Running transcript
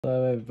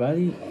Hello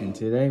everybody, and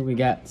today we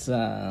got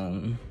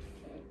some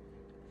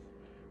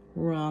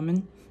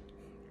ramen.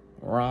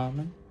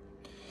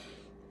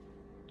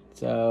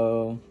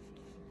 So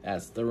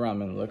that's the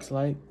ramen looks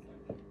like.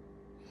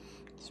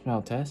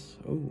 Smell test.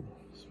 Ooh,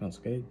 smells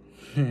good.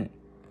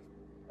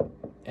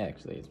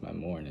 Actually, it's my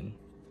morning.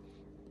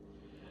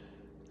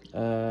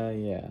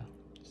 Yeah.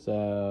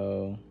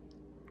 So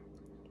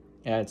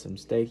add some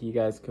steak. You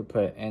guys could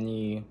put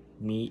any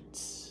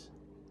meats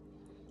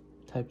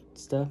type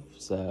stuff.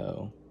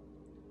 So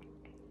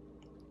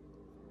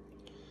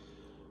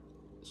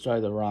let's try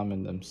the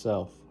ramen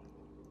themselves.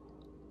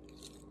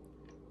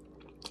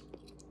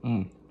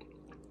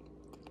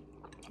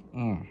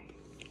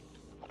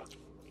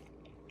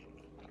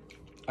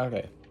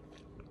 Okay.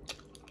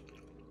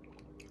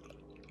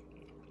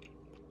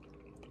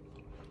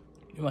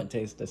 You want to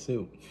taste the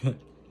soup?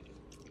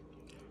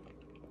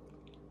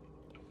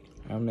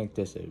 I'll make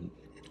this a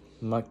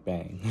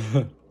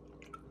mukbang.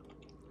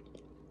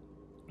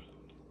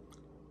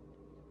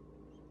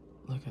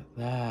 Look at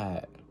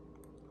that.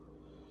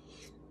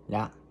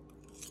 Yeah.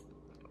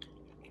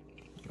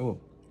 Oh.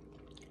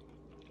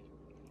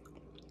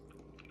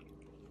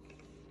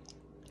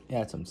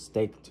 Add some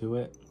steak to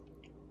it.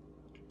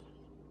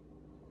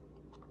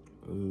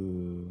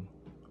 Ooh.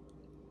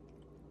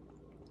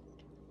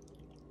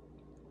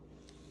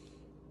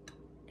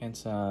 And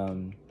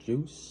some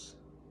juice.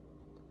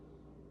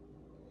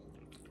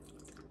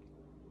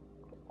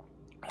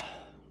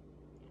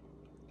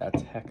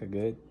 That's hecka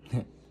good.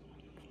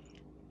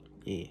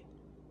 Yeah.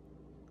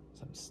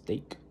 Some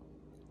steak.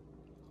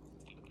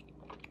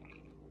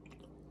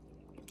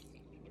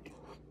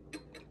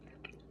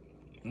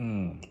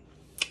 Mmm.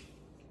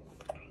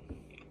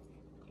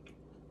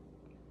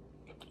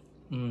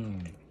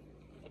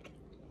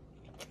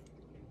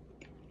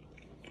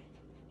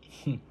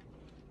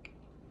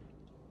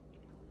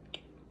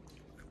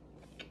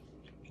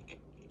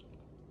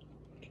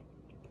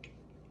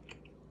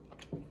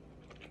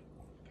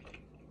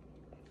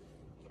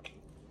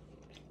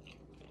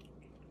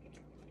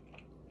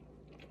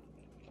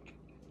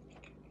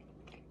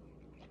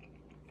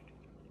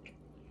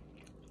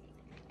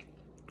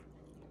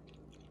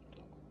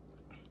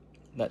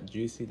 That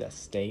juicy, that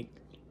steak,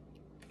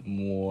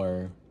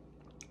 more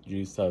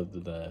juice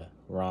of the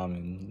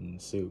ramen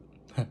and soup.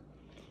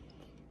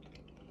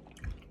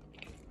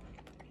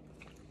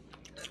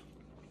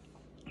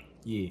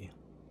 Yeah.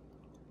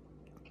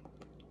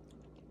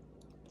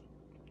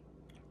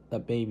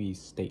 That baby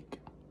steak.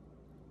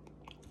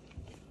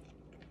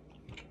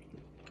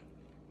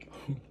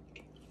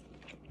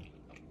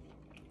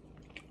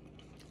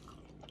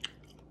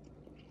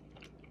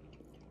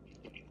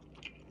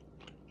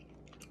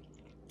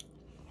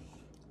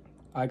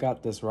 I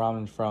got this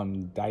ramen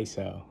from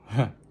Daiso.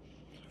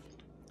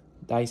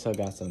 Daiso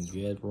got some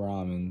good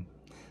ramen.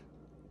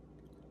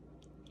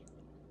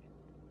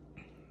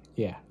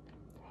 Yeah.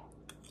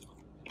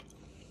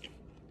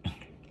 I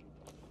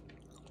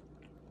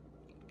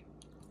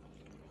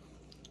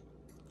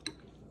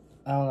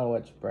don't know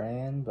which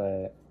brand,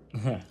 but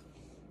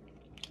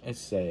it's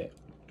say it.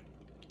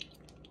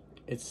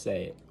 It's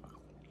say it.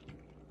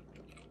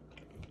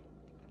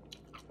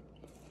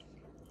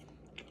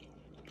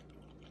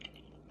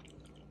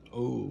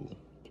 Ooh.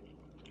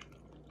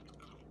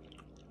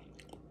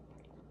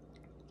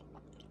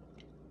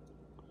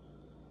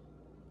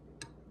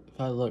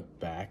 If I look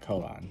back,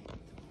 hold on.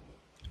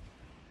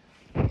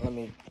 Let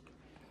me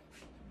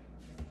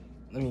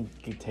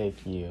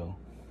take you.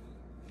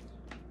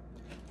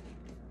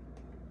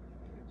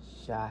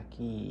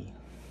 Shaki.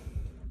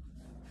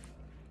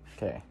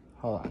 Okay,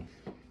 hold on.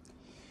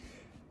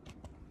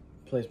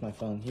 Place my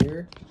phone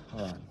here.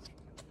 Hold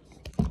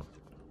on.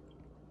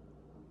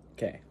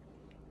 Okay.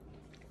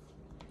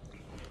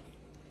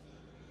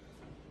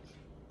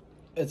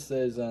 It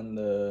says on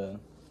the...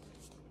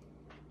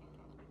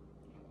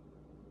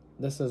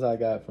 This is I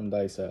got from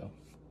Daiso.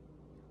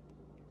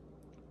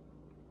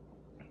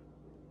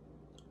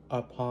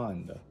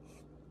 Upon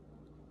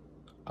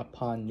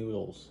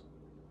noodles.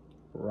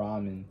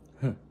 Ramen.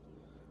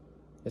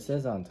 It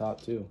says on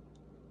top too.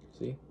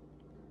 See?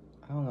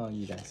 I don't know if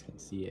you guys can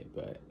see it,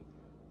 but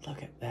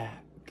look at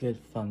that.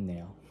 Good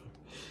thumbnail.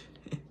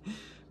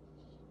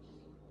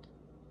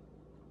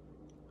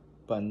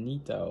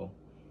 Bonito.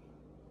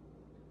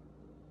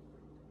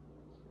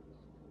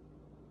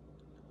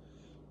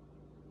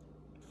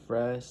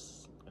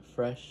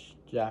 Fresh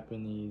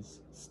Japanese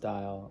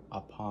style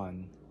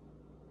upon.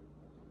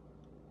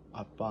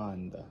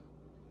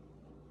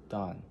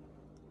 Done.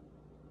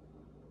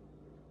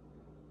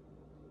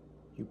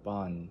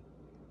 Yupon.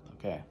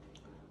 Okay.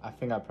 I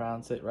think I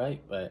pronounced it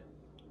right, but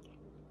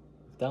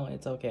if don't,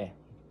 it's okay.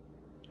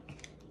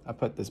 I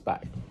put this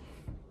back.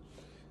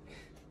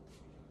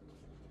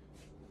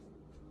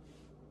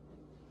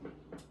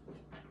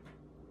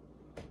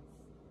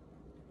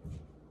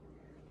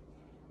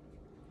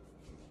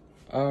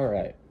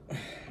 Alright.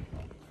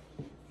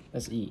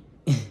 Let's eat.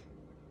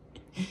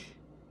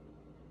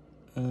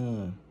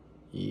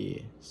 Yeah,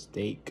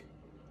 steak.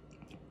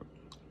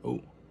 Oh.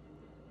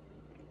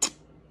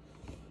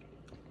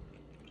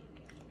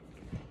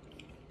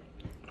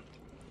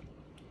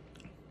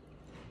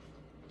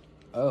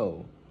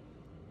 Oh,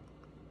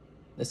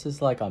 this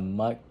is like a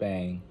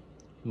mukbang.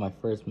 My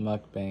first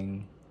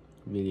mukbang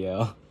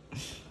video.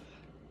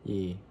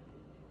 Yeah.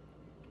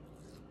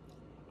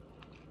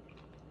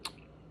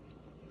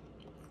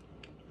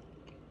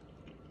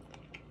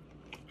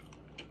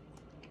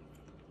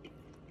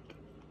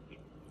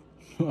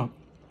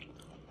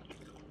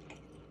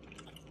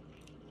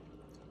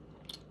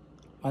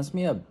 Reminds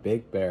me of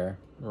Big Bear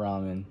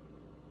ramen.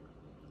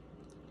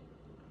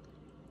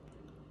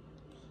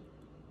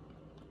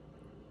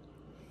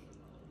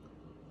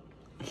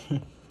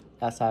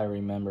 That's how I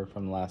remember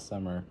from last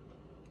summer.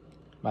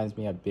 Reminds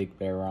me of Big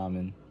Bear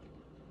ramen.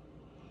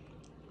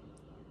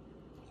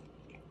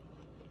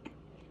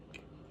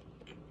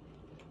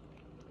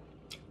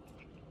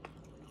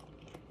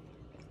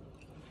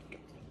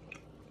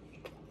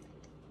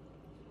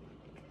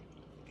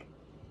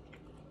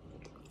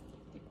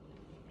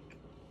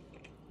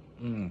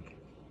 Mmm.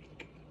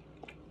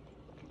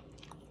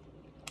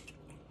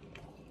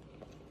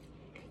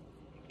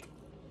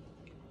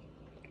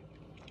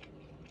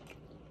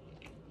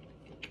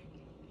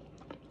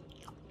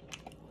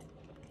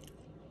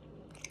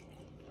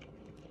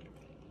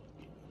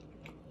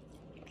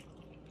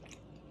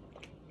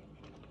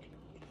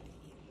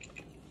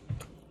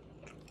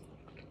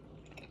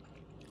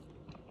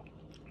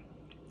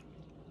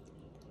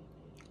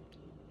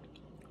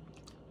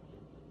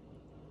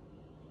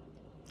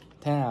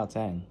 10 out of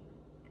 10.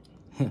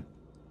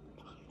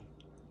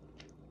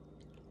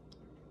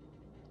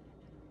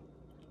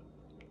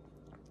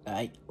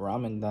 Alright,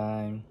 ramen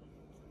time.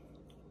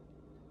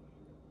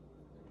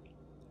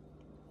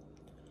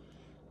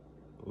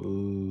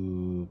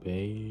 Ooh,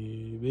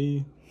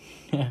 baby.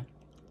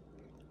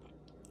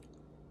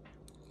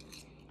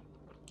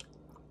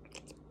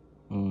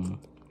 Mmm.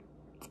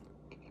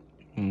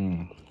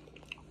 Mmm.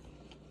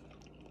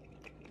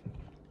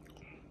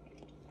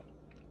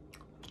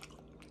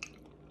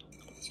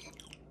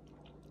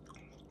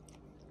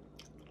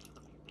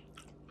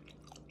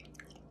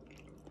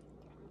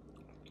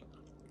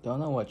 Don't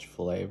know which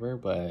flavor,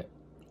 but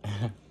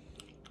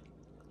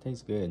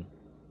tastes good.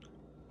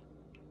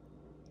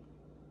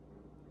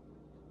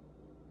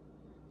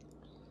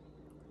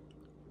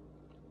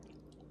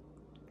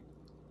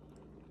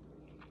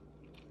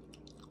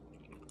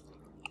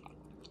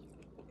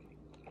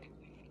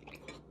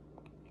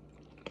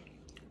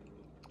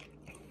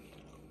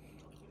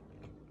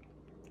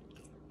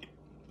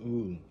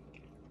 Ooh,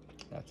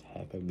 that's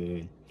hecka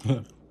good.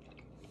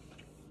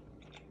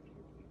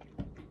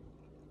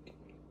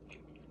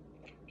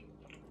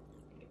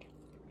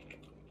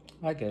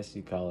 I guess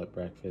you call it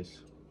breakfast.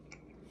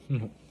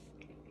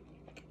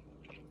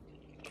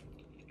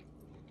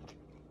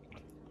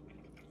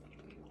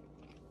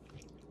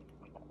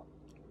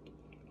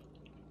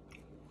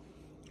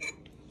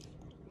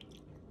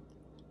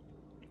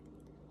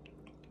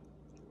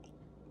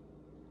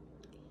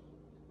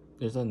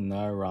 There's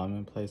another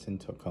ramen place in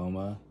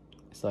Tacoma.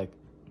 It's like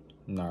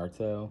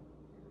Naruto.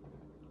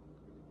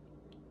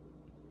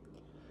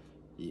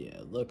 Yeah,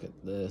 look at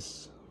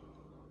this.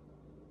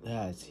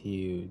 That's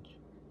huge.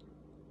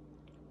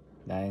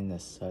 Not in the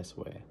sus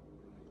way.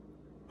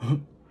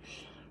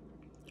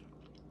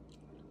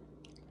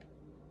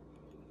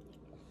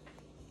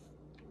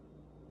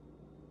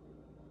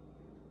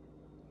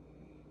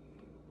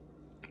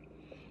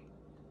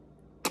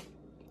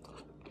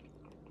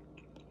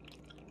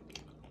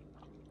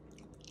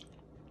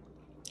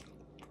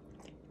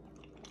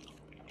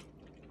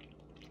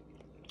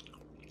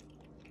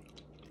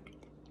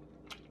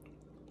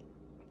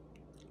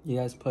 You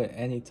guys put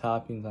any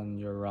toppings on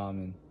your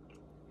ramen?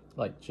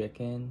 Like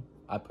chicken?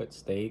 I put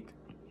steak.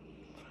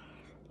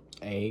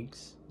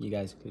 Eggs? You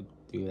guys could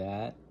do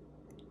that.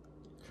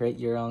 Create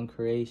your own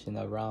creation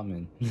of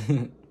ramen.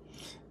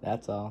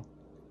 That's all.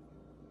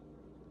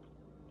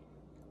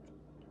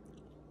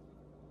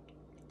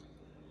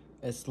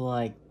 It's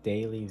like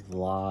daily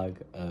vlog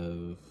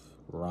of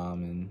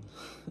ramen.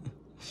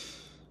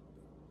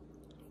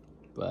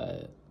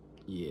 But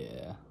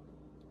yeah.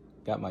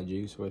 Got my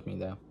juice with me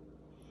though.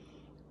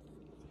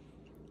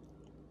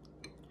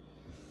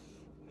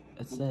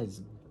 It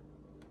says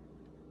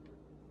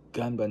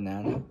gun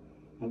banana.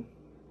 You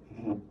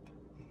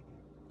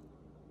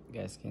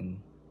guys can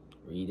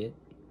read it.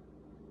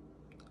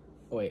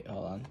 Oh, wait,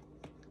 hold on.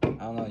 I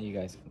don't know if you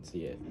guys can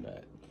see it,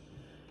 but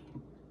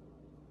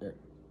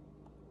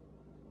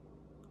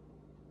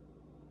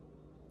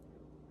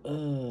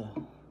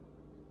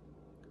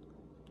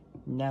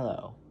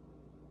Nello.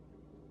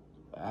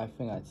 I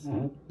think that's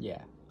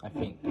yeah, I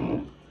think.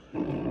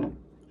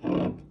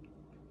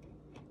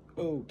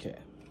 Okay.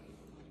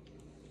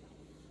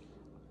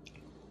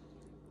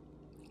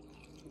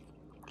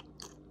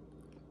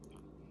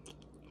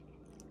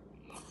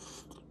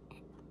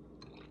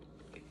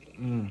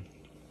 Mmm.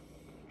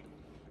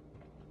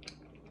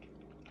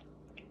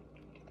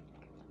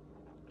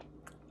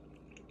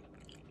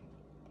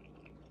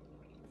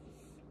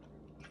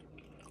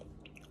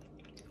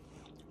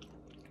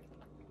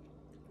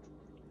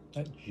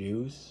 That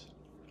juice.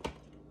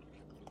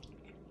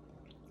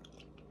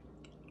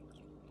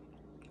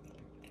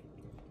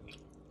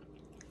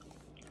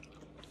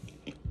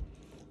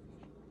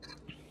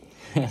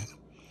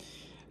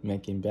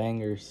 making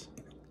bangers.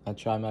 I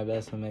try my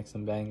best to make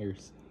some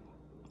bangers.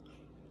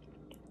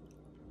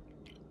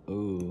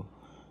 Ooh.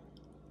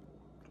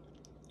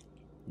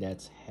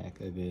 That's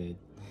hecka good.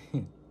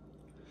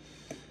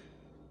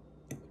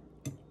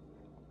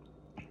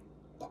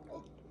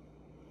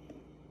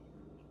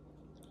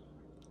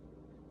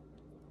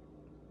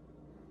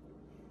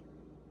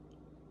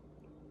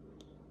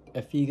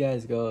 If you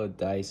guys go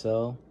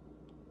Daiso,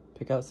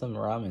 pick out some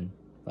ramen.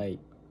 Like,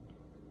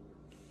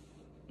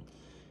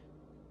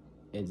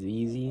 it's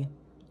easy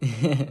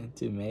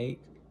to make.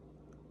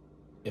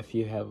 If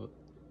you have,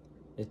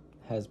 it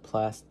has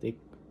plastic.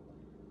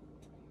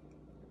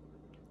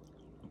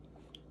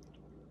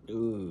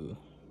 Ooh,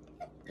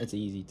 it's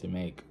easy to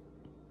make.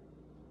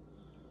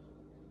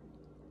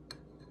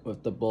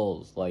 With the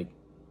bowls, like,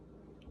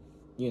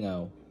 you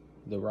know,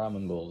 the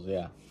ramen bowls,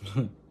 yeah.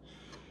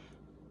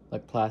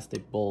 Like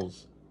plastic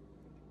bowls.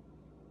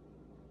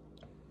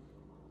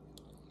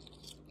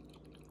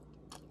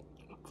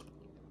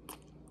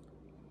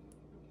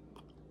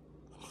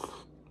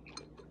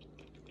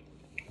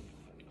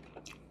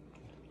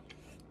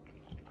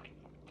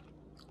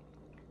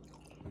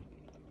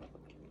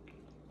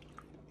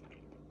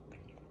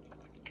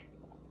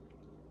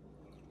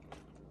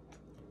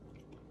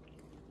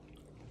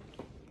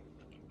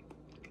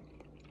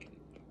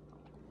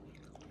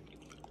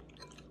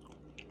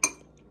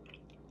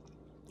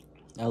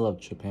 I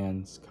love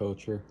Japan's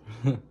culture.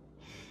 I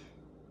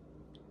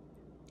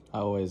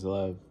always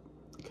love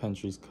the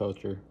country's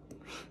culture.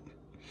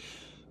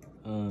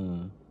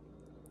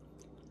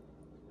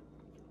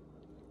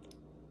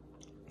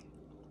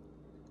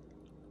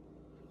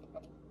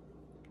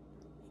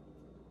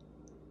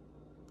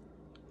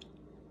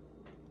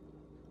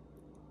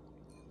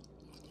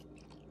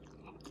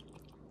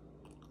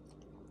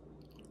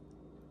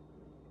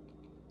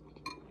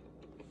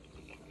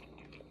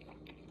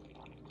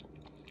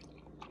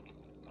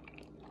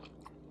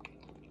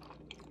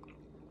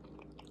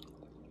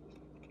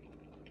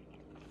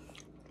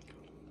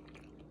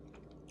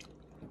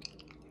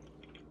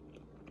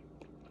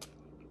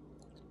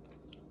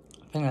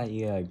 I think I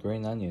eat a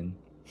green onion.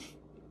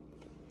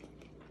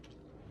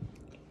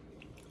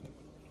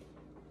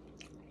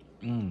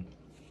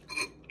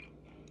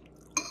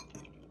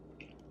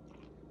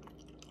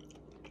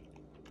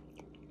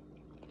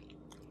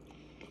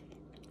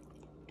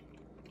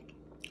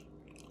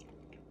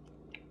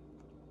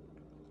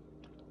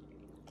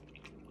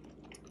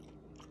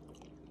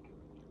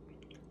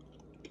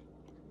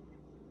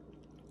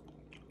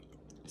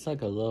 It's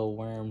like a little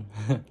worm.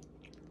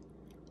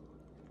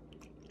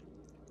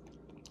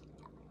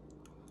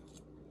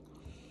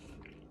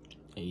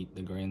 I eat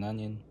the green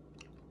onion.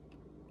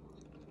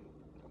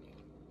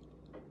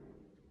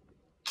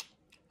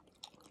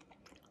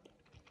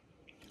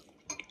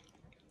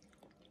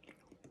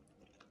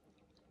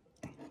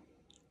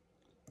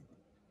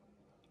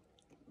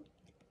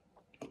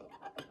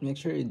 Make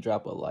sure you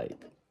drop a like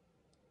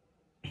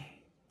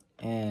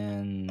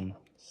and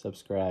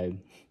subscribe.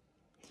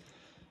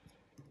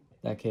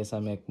 That case I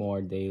make more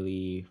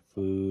daily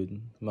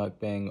food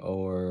mukbang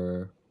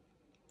or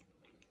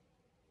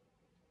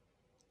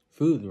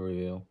food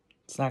review,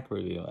 snack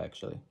review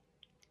actually.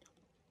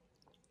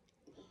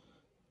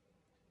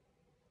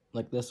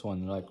 Like this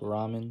one, like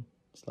ramen,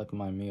 it's like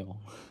my meal.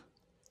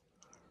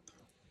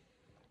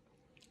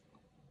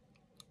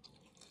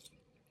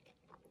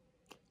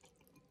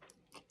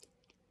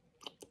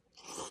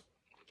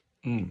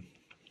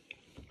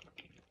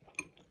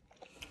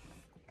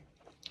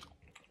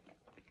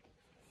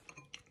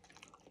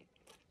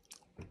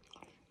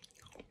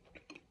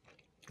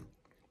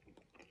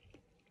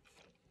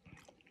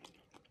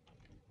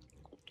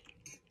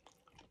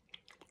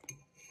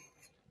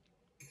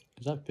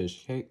 Is that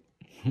fish cake?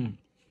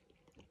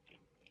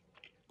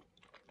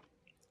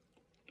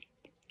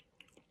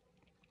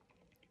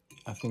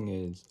 I think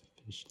it is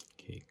fish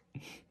cake.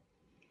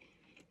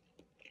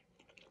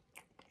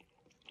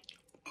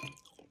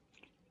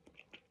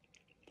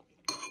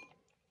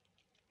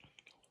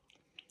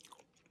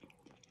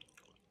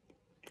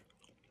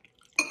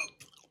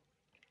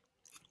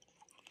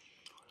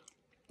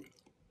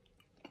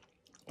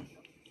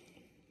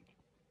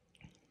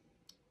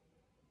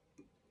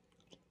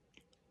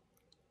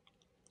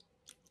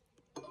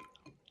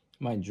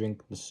 Might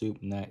drink the soup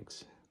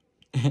next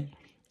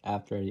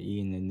after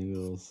eating the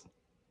noodles.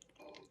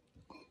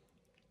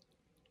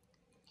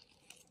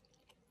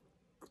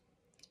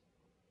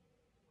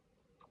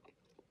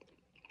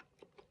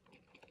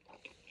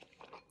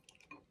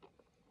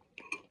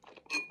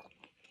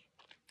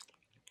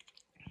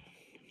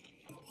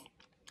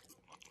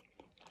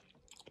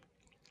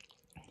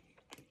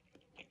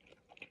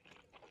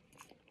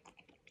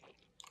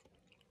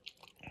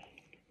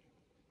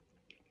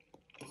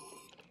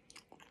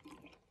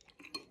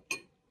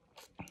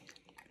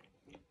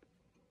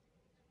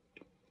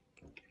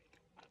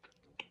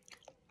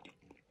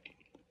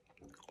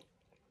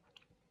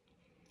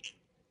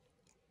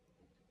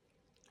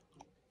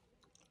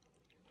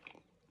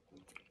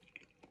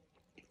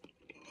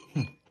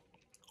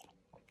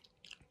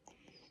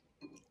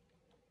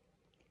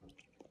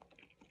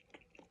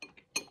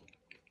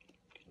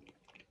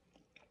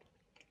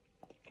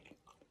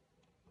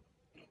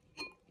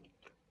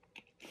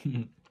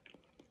 It's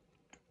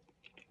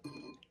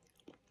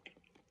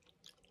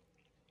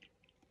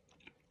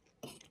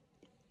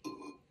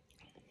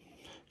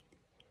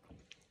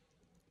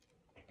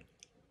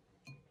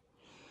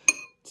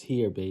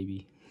here,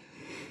 baby.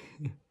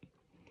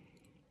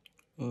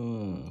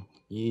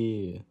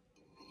 Yeah.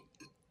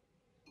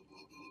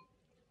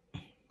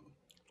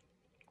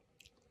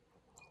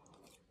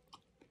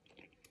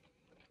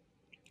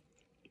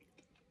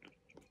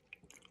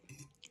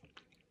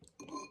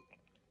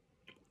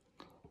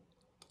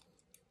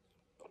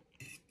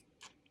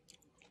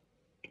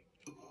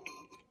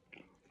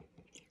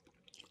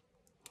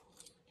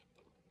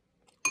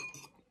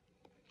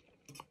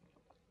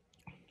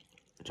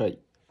 Try to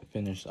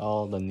finish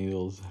all the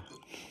noodles.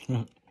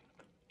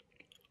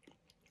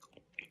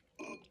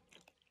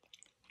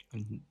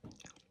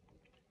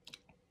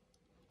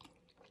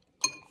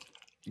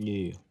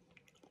 Yeah.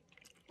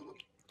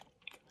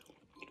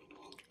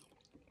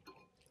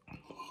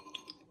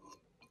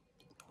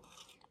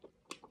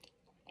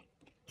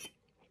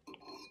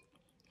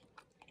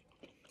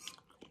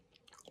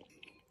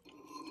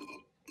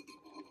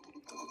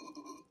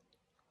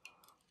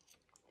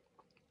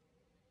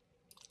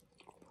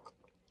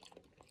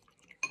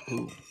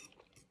 Ooh.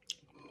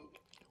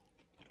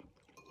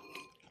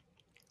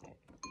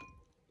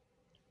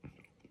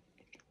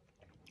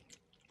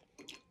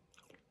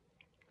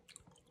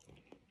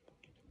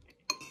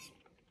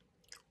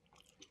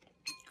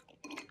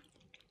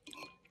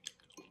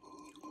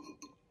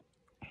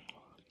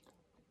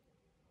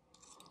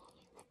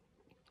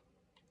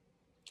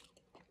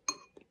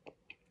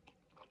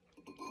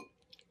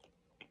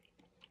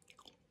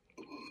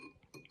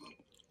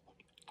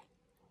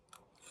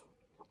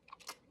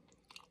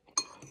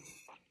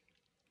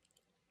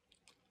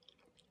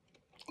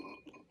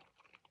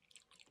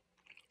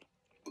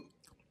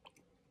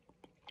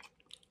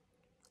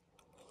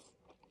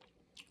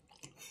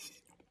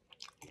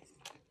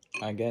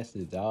 'I guess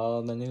it's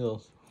all the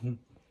noodles.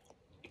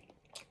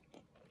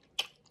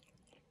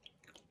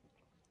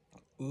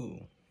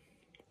 Ooh.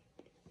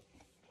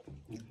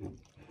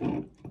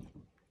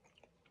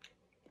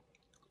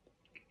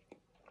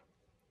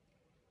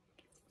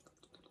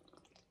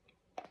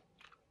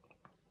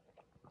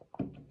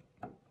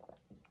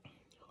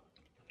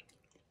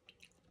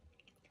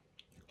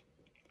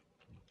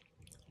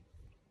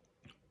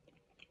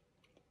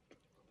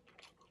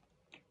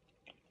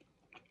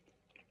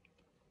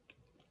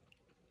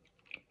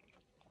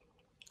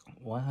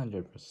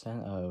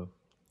 100% of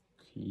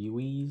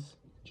kiwis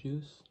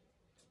juice.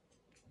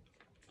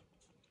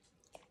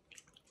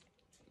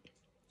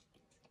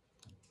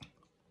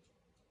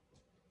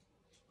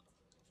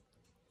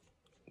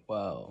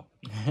 Whoa.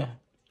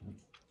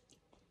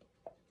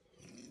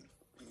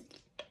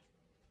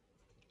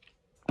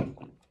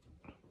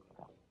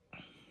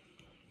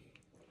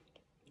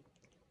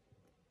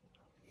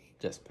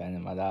 Just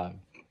petting my dog.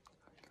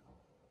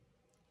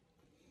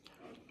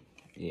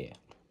 Yeah.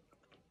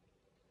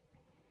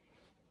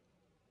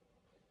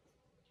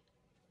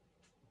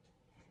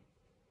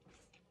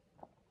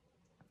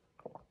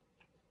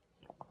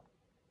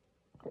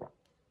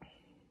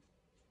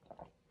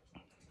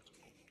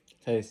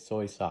 Tastes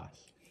soy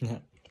sauce.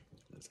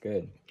 It's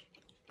good.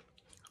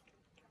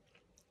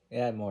 It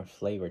had more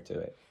flavor to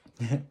it.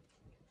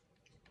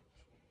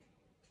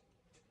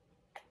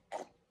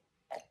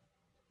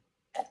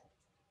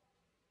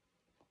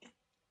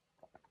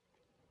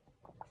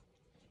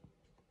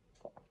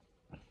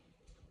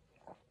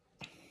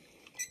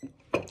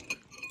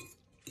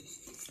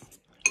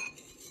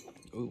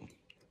 Ooh.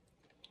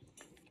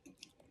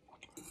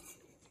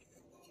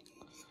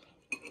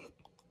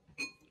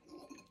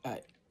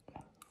 Alright.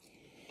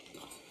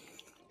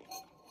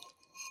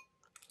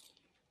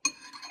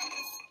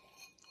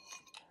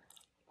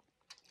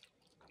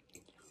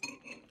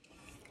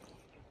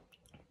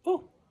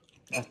 Oh,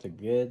 that's a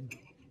good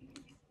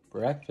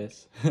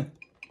breakfast.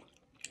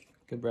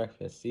 Good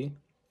breakfast, see?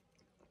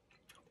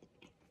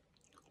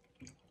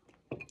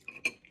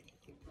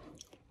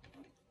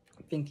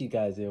 Thank you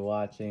guys for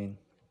watching.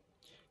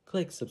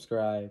 Click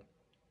subscribe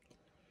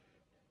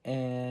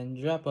and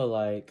drop a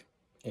like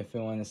if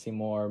you want to see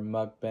more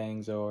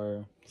mukbangs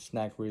or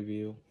snack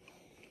review.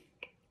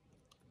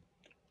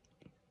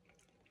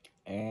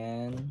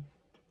 And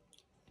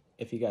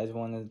if you guys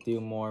want to do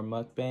more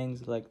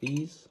mukbangs like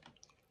these,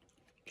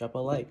 drop a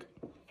like.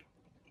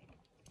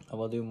 I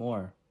will do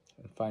more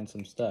and find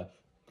some stuff.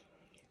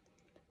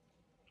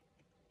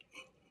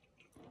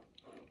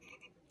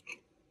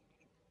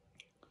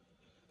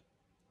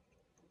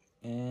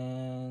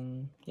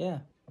 And yeah,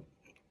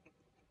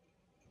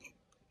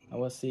 I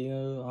will see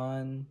you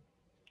on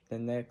the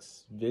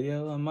next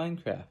video on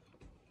Minecraft.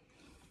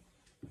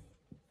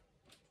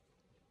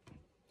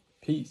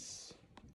 Peace.